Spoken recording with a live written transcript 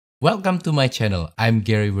Welcome to my channel. I'm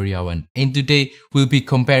Gary Wiryawan, and today we'll be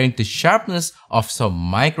comparing the sharpness of some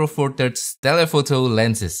Micro Four Thirds Telephoto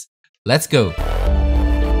lenses. Let's go!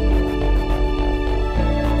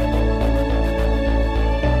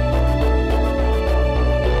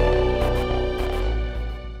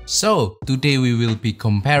 So, today we will be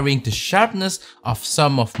comparing the sharpness of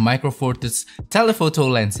some of Micro Four Thirds Telephoto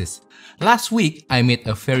lenses. Last week, I made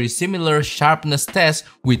a very similar sharpness test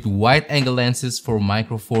with wide-angle lenses for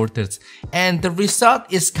Micro Four Thirds, and the result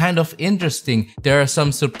is kind of interesting. There are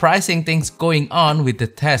some surprising things going on with the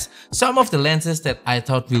test. Some of the lenses that I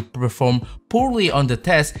thought will perform poorly on the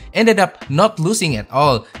test ended up not losing at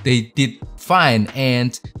all. They did fine,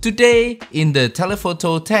 and today in the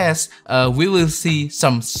telephoto test, we will see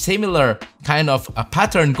some similar kind of a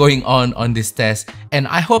pattern going on this test, and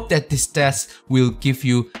I hope that this test will give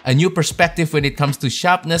you a new perspective when it comes to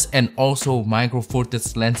sharpness and also Micro Four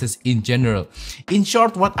Thirds lenses in general. In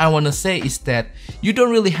short, what I want to say is that you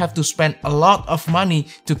don't really have to spend a lot of money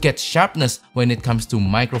to get sharpness when it comes to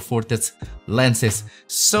Micro Four Thirds lenses.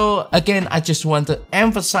 So again, I just want to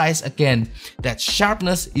emphasize again that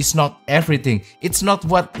sharpness is not everything. It's not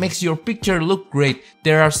what makes your picture look great.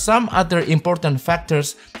 There are some other important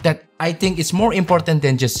factors that I think is more important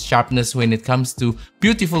than just sharpness when it comes to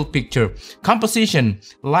beautiful picture. Composition,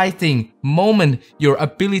 lighting, moment, your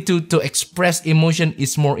ability to express emotion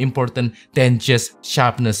is more important than just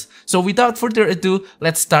sharpness. So without further ado,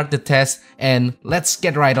 let's start the test and let's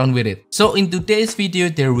get right on with it. So in today's video,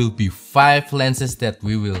 there will be 5 lenses that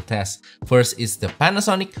we will test. First is the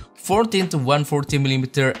Panasonic 14 to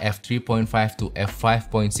 140mm f3.5 to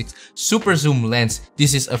f5.6 super zoom lens.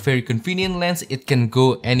 This is a very convenient lens. It can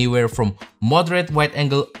go anywhere from moderate wide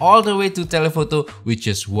angle all the way to telephoto with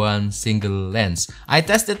just one single lens. I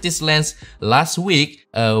tested this lens last week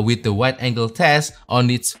with the wide angle test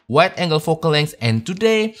on its wide angle focal length, and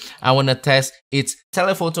today I want to test its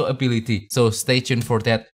telephoto ability. So stay tuned for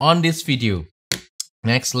that on this video.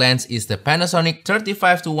 Next lens is the Panasonic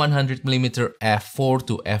 35 to 100mm f4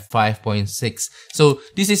 to f5.6. So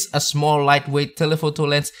this is a small lightweight telephoto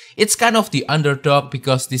lens. It's kind of the underdog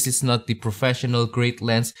because this is not the professional grade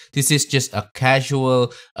lens. This is just a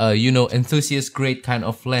casual, enthusiast grade kind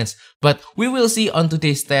of lens. But we will see on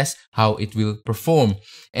today's test how it will perform.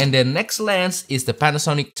 And the next lens is the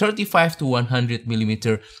Panasonic 35 to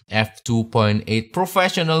 100mm f2.8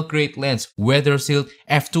 professional grade lens, weather sealed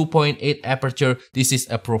f2.8 aperture. This is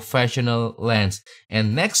a professional lens.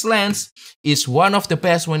 And next lens is one of the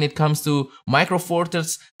best when it comes to Micro Four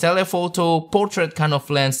Thirds telephoto portrait kind of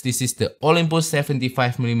lens. This is the Olympus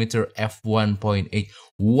 75mm f1.8,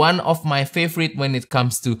 one of my favorite when it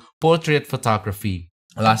comes to portrait photography.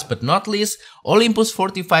 Last but not least, Olympus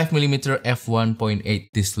 45mm f1.8,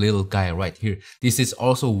 this little guy right here. This is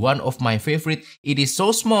also one of my favorite. It is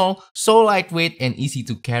so small, so lightweight and easy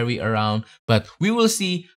to carry around, but we will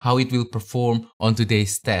see how it will perform on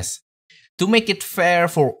today's test. To make it fair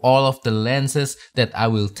for all of the lenses that I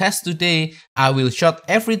will test today, I will shot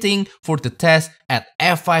everything for the test at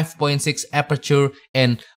f5.6 aperture,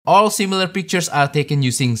 and all similar pictures are taken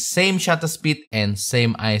using same shutter speed and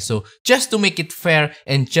same ISO, just to make it fair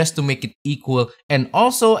and just to make it equal. And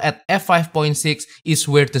also at f5.6 is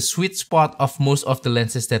where the sweet spot of most of the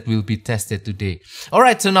lenses that will be tested today.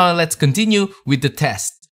 Alright, so now let's continue with the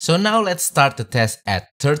test. So now let's start the test at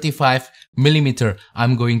 35mm.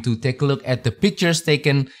 I'm going to take a look at the pictures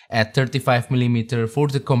taken at 35mm for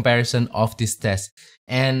the comparison of this test.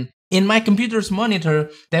 And in my computer's monitor,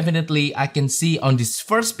 definitely I can see on this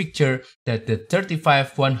first picture that the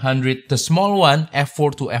 35-100, the small one,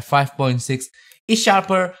 f4 to f5.6, is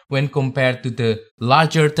sharper when compared to the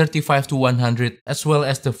larger 35 to 100 as well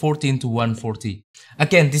as the 14 to 140.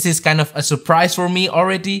 Again, this is kind of a surprise for me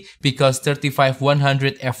already because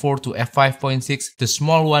 35-100 f4 to f5.6, the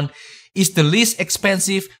small one, is the least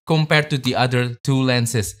expensive compared to the other two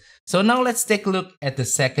lenses. So now let's take a look at the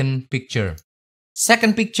second picture.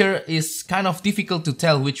 Second picture is kind of difficult to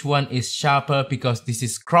tell which one is sharper because this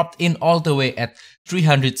is cropped in all the way at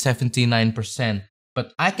 379%.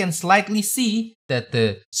 But I can slightly see that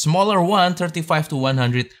the smaller one, 35 to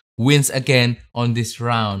 100, wins again on this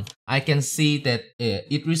round. I can see that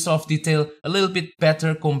it resolves detail a little bit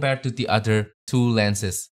better compared to the other two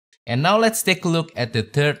lenses. And now let's take a look at the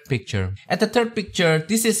third picture. At the third picture,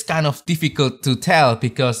 this is kind of difficult to tell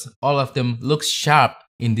because all of them look sharp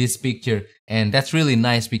in this picture. And that's really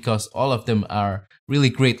nice because all of them are really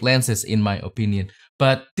great lenses in my opinion.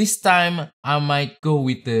 But this time I might go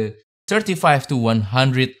with the 35 to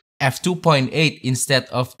 100 f2.8 instead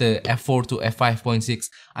of the f4 to f5.6.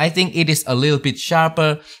 I think it is a little bit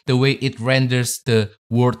sharper. The way it renders the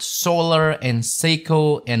word solar and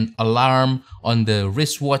Seiko and alarm on the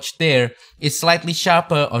wristwatch there is slightly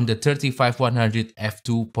sharper on the 35-100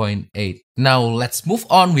 f2.8. Now let's move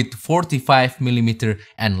on with 45mm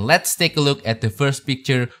and let's take a look at the first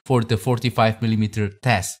picture for the 45mm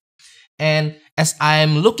test. And as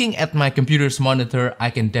I'm looking at my computer's monitor,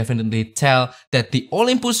 I can definitely tell that the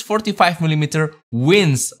Olympus 45mm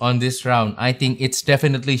wins on this round. I think it's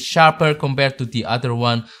definitely sharper compared to the other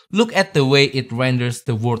one. Look at the way it renders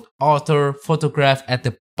the word author, photograph at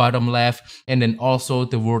the bottom left, and then also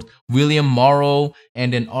the word William Morrow,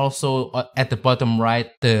 and then also at the bottom right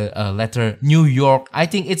the letter New York. I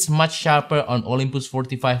think it's much sharper on Olympus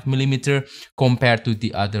 45mm compared to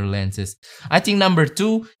the other lenses. I think number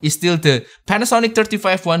 2 is still the Panasonic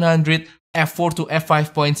 35-100 f4 to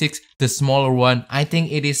f5.6, the smaller one. I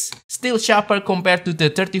think it is still sharper compared to the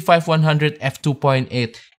 35-100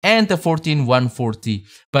 f2.8 and the 14-140.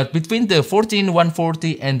 But between the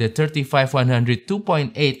 14-140 and the 35-100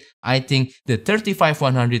 2.8, I think the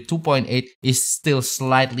 35-100 2.8 is still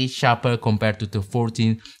slightly sharper compared to the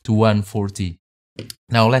 14-140.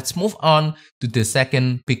 Now let's move on to the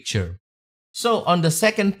second picture. So on the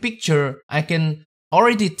second picture, I can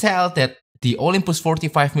already tell that the Olympus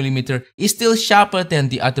 45mm is still sharper than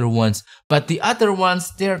the other ones, but the other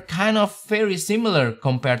ones, they're kind of very similar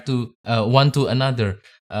compared to one to another.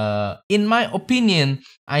 In my opinion,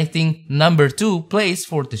 I think number 2 place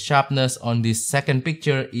for the sharpness on this second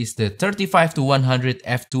picture is the 35-100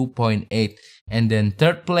 f2.8, and then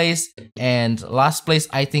third place and last place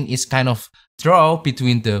I think is kind of draw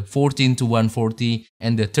between the 14-140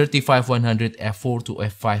 and the 35-100 f4 to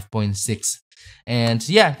f5.6. And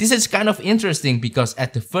yeah, this is kind of interesting because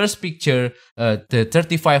at the first picture, the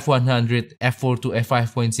 35-100 f4 to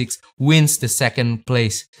f5.6 wins the second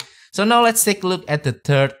place. So now let's take a look at the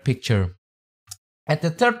third picture. At the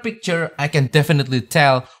third picture, I can definitely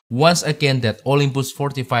tell once again that Olympus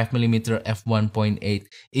 45mm f1.8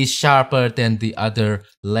 is sharper than the other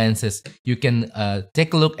lenses. You can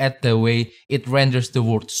take a look at the way it renders the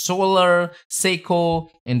word solar, Seiko,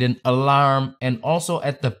 and then alarm, and also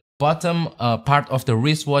at the bottom part of the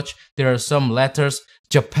wristwatch, there are some letters,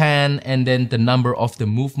 Japan, and then the number of the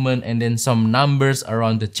movement, and then some numbers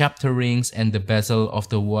around the chapter rings and the bezel of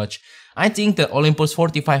the watch. I think the Olympus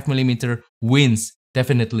 45mm wins,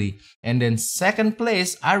 definitely. And then second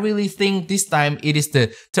place, I really think this time it is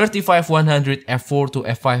the 35-100 f4 to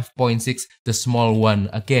f5.6, the small one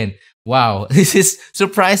again. Wow, this is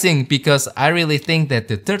surprising because I really think that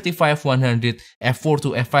the 35-100 f4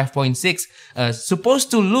 to f5.6 supposed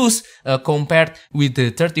to lose compared with the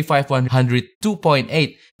 35-100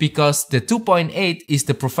 2.8, because the 2.8 is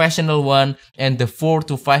the professional one and the 4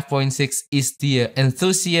 to 5.6 is the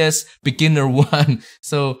enthusiast beginner one.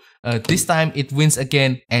 So this time it wins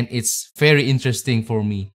again, and it's very interesting for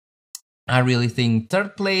me. I really think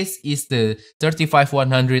third place is the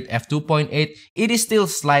 35-100 f2.8. It is still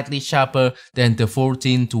slightly sharper than the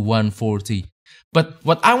 14-140. But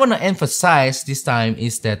what I want to emphasize this time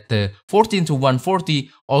is that the 14-140,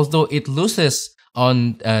 although it loses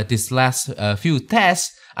on this last few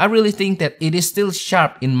tests, I really think that it is still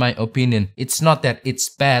sharp in my opinion. It's not that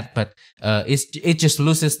it's bad, but it just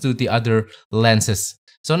loses to the other lenses.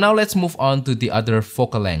 So now let's move on to the other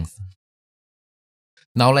focal length.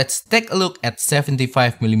 Now let's take a look at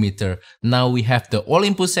 75mm. Now we have the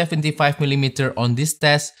Olympus 75mm on this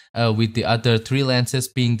test with the other 3 lenses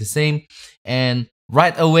being the same. And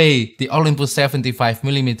right away, the Olympus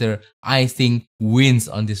 75mm I think wins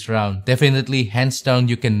on this round. Definitely, hands down,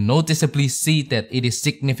 you can noticeably see that it is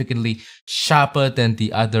significantly sharper than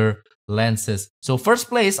the other lenses. So first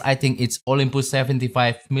place, I think it's Olympus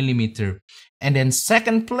 75mm. And then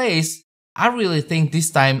second place, I really think this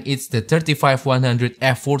time it's the 35-100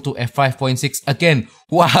 f4 to f5.6 again.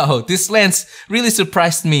 Wow, this lens really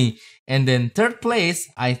surprised me. And then third place,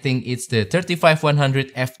 I think it's the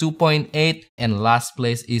 35-100 f2.8, and last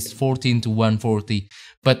place is 14-140.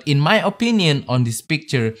 But in my opinion, on this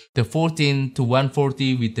picture, the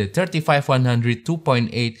 14-140 with the 35-100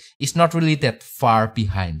 2.8 is not really that far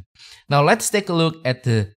behind. Now let's take a look at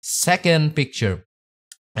the second picture.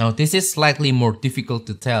 Now this is slightly more difficult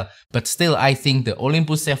to tell, but still I think the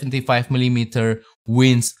Olympus 75mm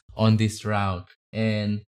wins on this round.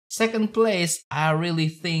 And second place, I really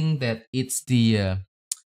think that it's the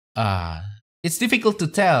it's difficult to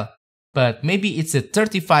tell. but maybe it's a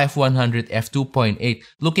 35-100 f2.8,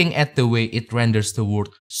 looking at the way it renders the word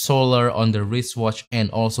solar on the wristwatch and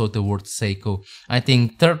also the word Seiko. I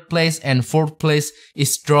think third place and fourth place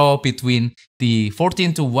is draw between the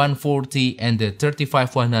 14-140 and the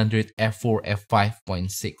 35-100 f4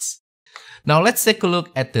 f5.6. Now let's take a look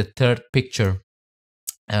at the third picture.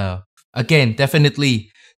 Again,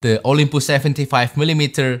 definitely the Olympus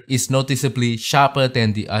 75mm is noticeably sharper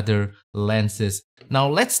than the other lenses. Now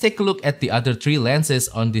let's take a look at the other three lenses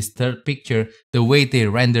on this third picture, the way they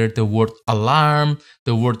render the word alarm,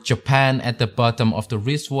 the word Japan at the bottom of the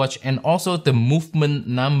wristwatch, and also the movement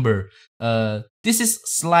number. This is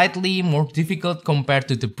slightly more difficult compared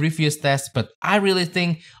to the previous test, but I really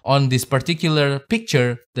think on this particular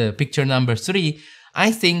picture, the picture number 3,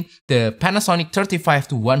 I think the Panasonic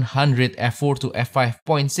 35-100 f4 to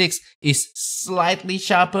f5.6 is slightly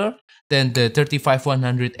sharper than the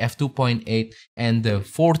 35-100 f2.8 and the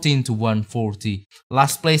 14-140.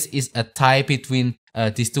 Last place is a tie between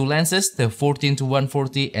these two lenses, the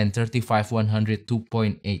 14-140 and 35-100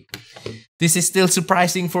 2.8. This is still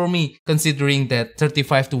surprising for me, considering that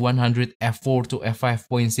 35-100 f4 to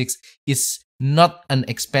f5.6 is not an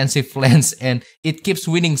expensive lens and it keeps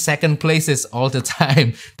winning second places all the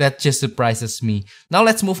time. That just surprises me. Now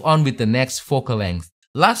let's move on with the next focal length.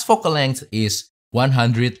 Last focal length is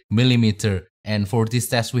 100mm, and for this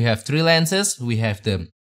test we have three lenses. We have the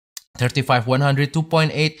 35-100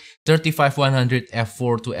 2.8, 35-100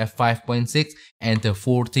 f4 to f5.6, and the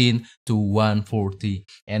 14-140.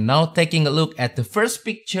 And now taking a look at the first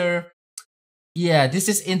picture. Yeah, this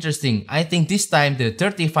is interesting. I think this time the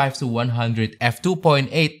 35-100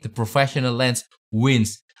 f2.8, the professional lens,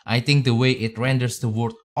 wins. I think the way it renders the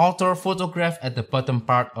word author photograph at the bottom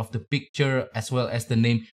part of the picture, as well as the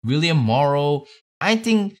name William Morrow, I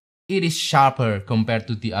think it is sharper compared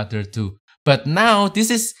to the other two. But now this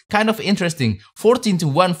is kind of interesting.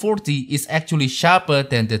 14-140 is actually sharper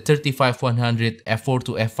than the 35-100 f4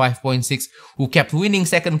 to f5.6, who kept winning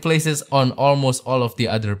second places on almost all of the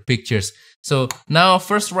other pictures. So now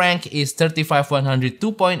first rank is 35-100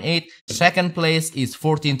 2.8, second place is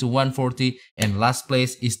 14-140, and last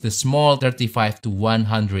place is the small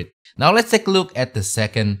 35-100. Now let's take a look at the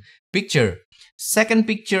second picture. Second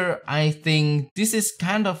picture, I think this is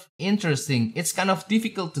kind of interesting. It's kind of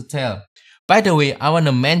difficult to tell. By the way, I want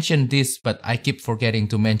to mention this, but I keep forgetting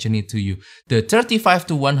to mention it to you. The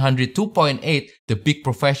 35-100 2.8, the big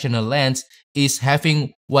professional lens, is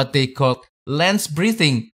having what they call lens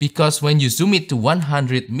breathing, because when you zoom it to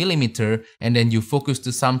 100mm and then you focus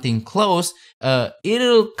to something close,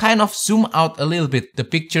 it'll kind of zoom out a little bit. The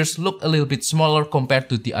pictures look a little bit smaller compared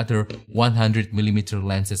to the other 100mm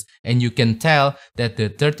lenses, and you can tell that the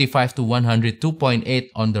 35-100 2.8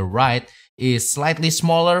 on the right is slightly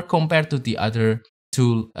smaller compared to the other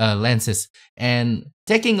two lenses. And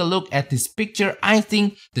taking a look at this picture, I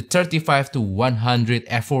think the 35-100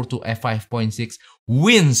 f4 to f5.6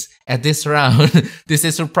 wins at this round. This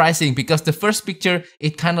is surprising because the first picture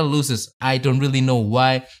it kind of loses. I don't really know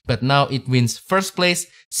why, but now it wins first place.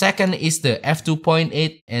 Second is the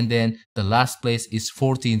f2.8, and then the last place is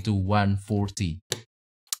 14-140.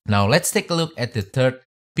 Now let's take a look at the third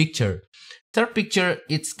picture. Third picture,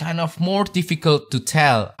 it's kind of more difficult to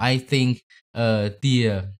tell. I think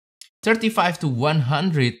the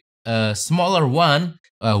 35-100 smaller one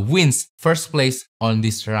wins first place on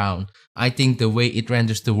this round. I think the way it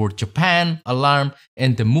renders the word Japan, alarm,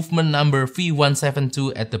 and the movement number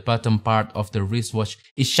V172 at the bottom part of the wristwatch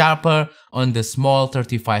is sharper on the small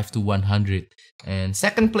 35-100. And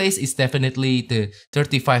second place is definitely the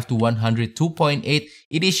 35-100 2.8.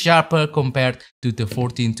 It is sharper compared to the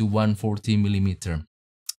 14-140mm.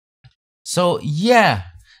 So yeah,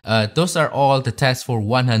 those are all the tests for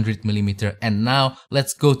 100mm, and now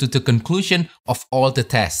let's go to the conclusion of all the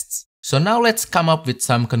tests. So now let's come up with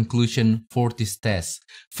some conclusion for this test.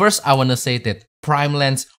 First, I want to say that prime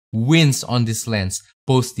lens wins on this lens.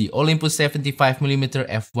 Both the Olympus 75mm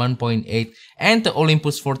f1.8 and the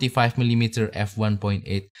Olympus 45mm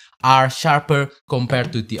f1.8 are sharper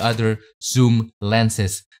compared to the other zoom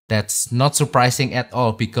lenses. That's not surprising at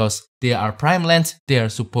all because they are prime lens, they are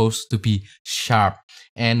supposed to be sharp.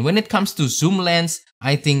 And when it comes to zoom lens,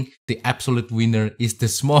 I think the absolute winner is the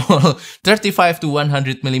small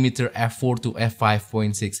 35-100mm f4 to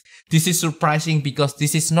f5.6. This is surprising because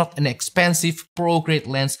this is not an expensive pro-grade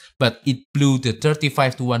lens, but it blew the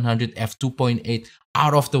 35-100 f2.8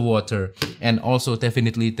 out of the water, and also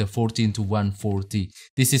definitely the 14-140.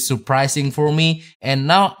 This is surprising for me, and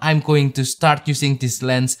now I'm going to start using this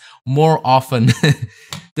lens more often.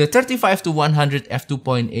 The 35 to 100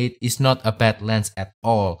 f2.8 is not a bad lens at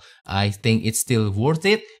all. I think it's still worth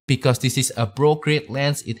it because this is a pro-grade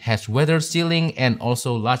lens. It has weather sealing and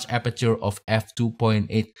also large aperture of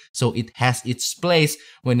f2.8. So it has its place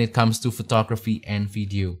when it comes to photography and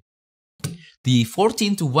video. The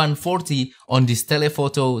 14 to 140 on this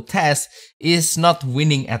telephoto test is not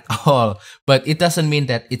winning at all, but it doesn't mean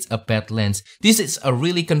that it's a bad lens. This is a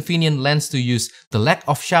really convenient lens to use. The lack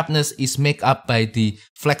of sharpness is made up by the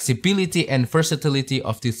flexibility and versatility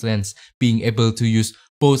of this lens, being able to use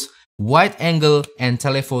both wide angle and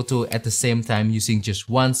telephoto at the same time using just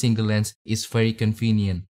one single lens is very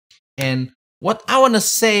convenient. And what I want to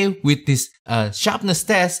say with this sharpness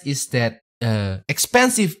test is that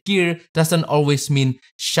expensive gear doesn't always mean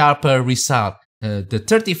sharper result. The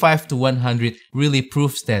 35 to 100 really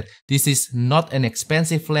proves that this is not an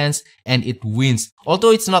expensive lens and it wins. Although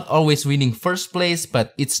it's not always winning first place,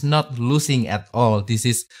 but it's not losing at all. This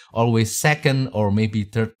is always second or maybe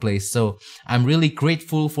third place. So I'm really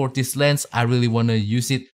grateful for this lens. I really want to use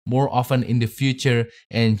it more often in the future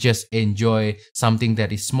and just enjoy something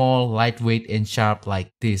that is small, lightweight and sharp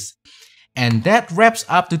like this. And that wraps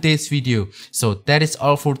up today's video. So that is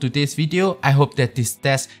all for today's video. I hope that this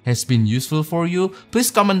test has been useful for you. Please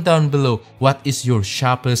comment down below what is your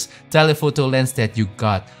sharpest telephoto lens that you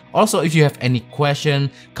got. Also, if you have any question,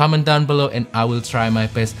 comment down below and I will try my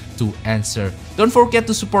best to answer. Don't forget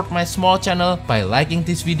to support my small channel by liking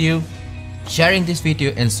this video, sharing this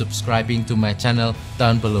video and subscribing to my channel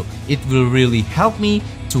down below. It will really help me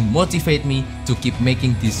to motivate me to keep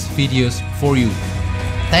making these videos for you.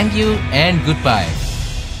 Thank you and goodbye.